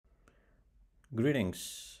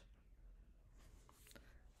Greetings.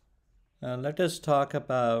 Let us talk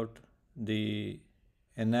about the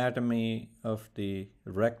anatomy of the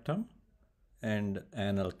rectum and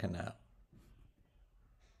anal canal.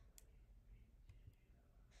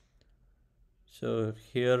 So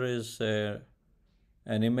here is an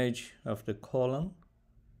image of the colon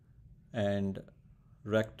and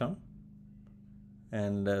rectum,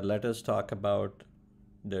 and let us talk about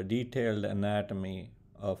the detailed anatomy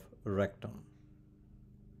of rectum.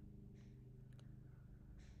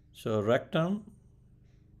 So rectum,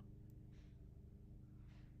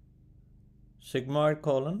 sigmoid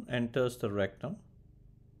colon enters the rectum,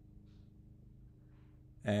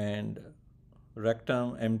 and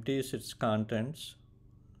rectum empties its contents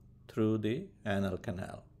through the anal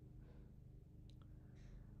canal.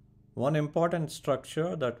 One important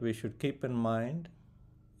structure that we should keep in mind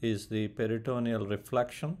is the peritoneal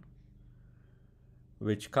reflection,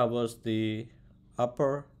 which covers the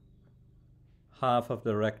upper half of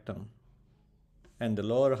the rectum, and the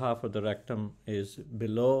lower half of the rectum is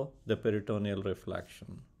below the peritoneal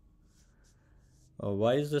reflection.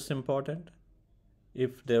 Why is this important?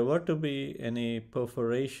 If there were to be any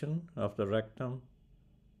perforation of the rectum,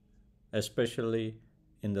 especially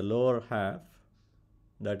in the lower half,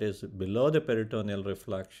 that is below the peritoneal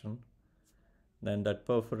reflection, then that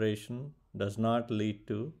perforation does not lead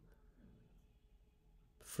to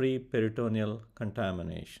free peritoneal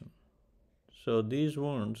contamination. So these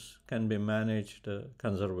wounds can be managed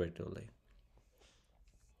conservatively.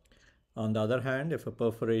 On the other hand, if a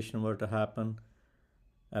perforation were to happen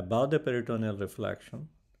above the peritoneal reflection,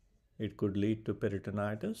 it could lead to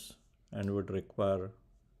peritonitis and would require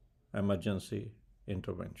emergency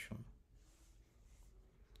intervention.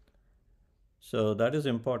 So that is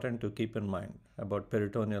important to keep in mind about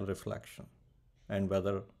peritoneal reflection and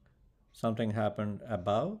whether something happened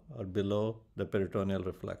above or below the peritoneal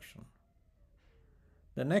reflection.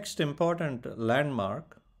 The next important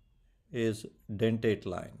landmark is dentate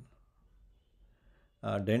line.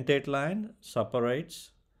 Dentate line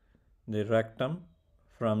separates the rectum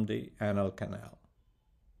from the anal canal,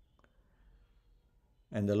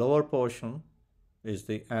 and the lower portion is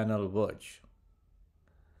the anal verge.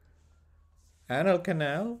 Anal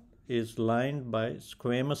canal is lined by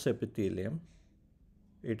squamous epithelium.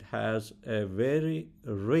 It has a very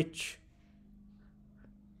rich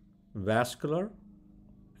vascular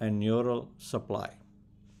and neural supply.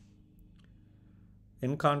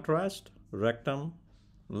 In contrast, rectum,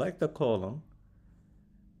 like the colon,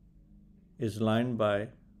 is lined by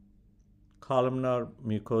columnar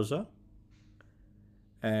mucosa,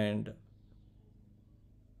 and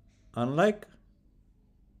unlike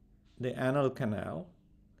the anal canal,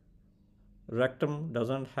 rectum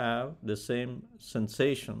doesn't have the same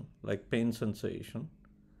sensation, like pain sensation,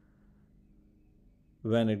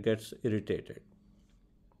 when it gets irritated.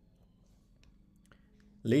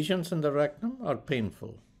 Lesions in the rectum are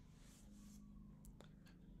painful.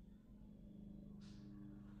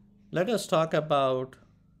 Let us talk about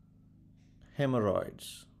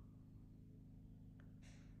hemorrhoids.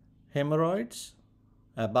 Hemorrhoids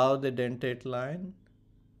above the dentate line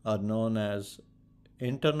are known as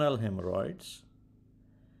internal hemorrhoids,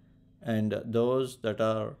 and those that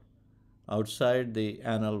are outside the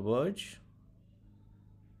anal verge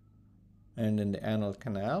and in the anal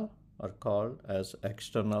canal are called as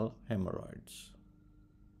external hemorrhoids.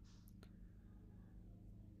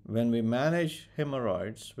 When we manage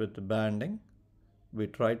hemorrhoids with banding, we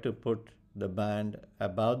try to put the band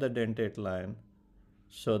above the dentate line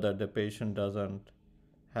so that the patient doesn't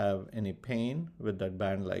have any pain with that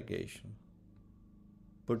band ligation.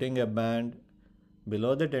 Putting a band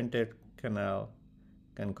below the dentate canal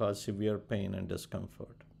can cause severe pain and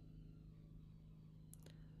discomfort.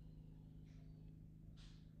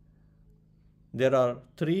 There are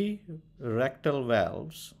three rectal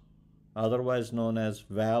valves, otherwise known as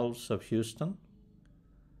valves of Houston: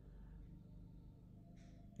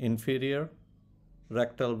 inferior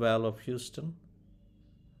rectal valve of Houston,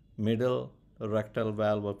 middle rectal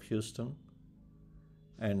valve of Houston,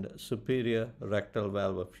 and superior rectal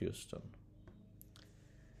valve of Houston.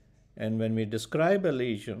 And when we describe a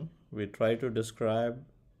lesion, we try to describe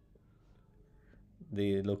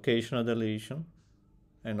the location of the lesion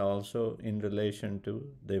and also in relation to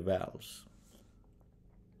the valves.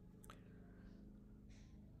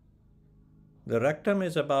 The rectum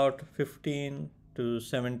is about 15 to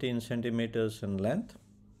 17 centimeters in length,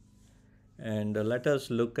 and let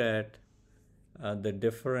us look at the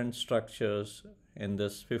different structures in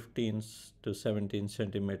this 15 to 17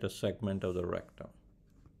 centimeter segment of the rectum.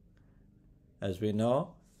 As we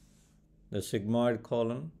know, The sigmoid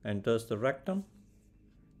colon enters the rectum,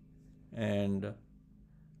 and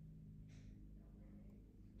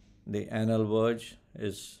the anal verge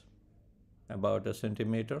is about a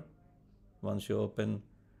centimeter once you open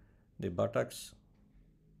the buttocks,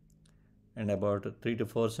 and about 3 to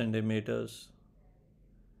 4 centimeters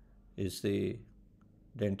is the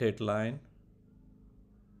dentate line.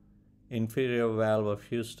 Inferior valve of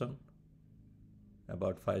Houston,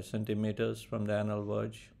 about 5 centimeters from the anal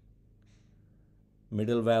verge.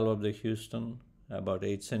 Middle valve of the Houston, about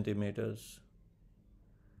 8 centimeters.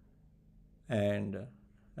 And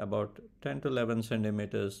about 10 to 11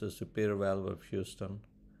 centimeters the superior valve of Houston.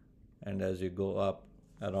 And as you go up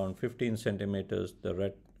around 15 centimeters,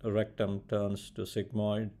 the rectum turns to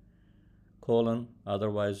sigmoid colon,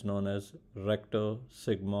 otherwise known as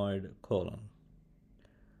rectosigmoid colon.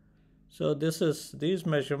 So these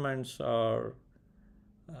measurements are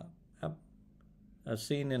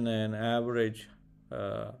seen in an average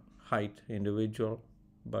height individual,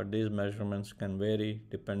 but these measurements can vary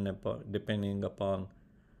depending upon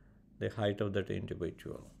the height of that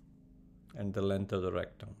individual and the length of the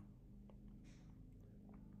rectum.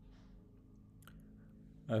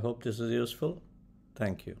 I hope this is useful.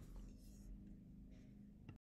 Thank you.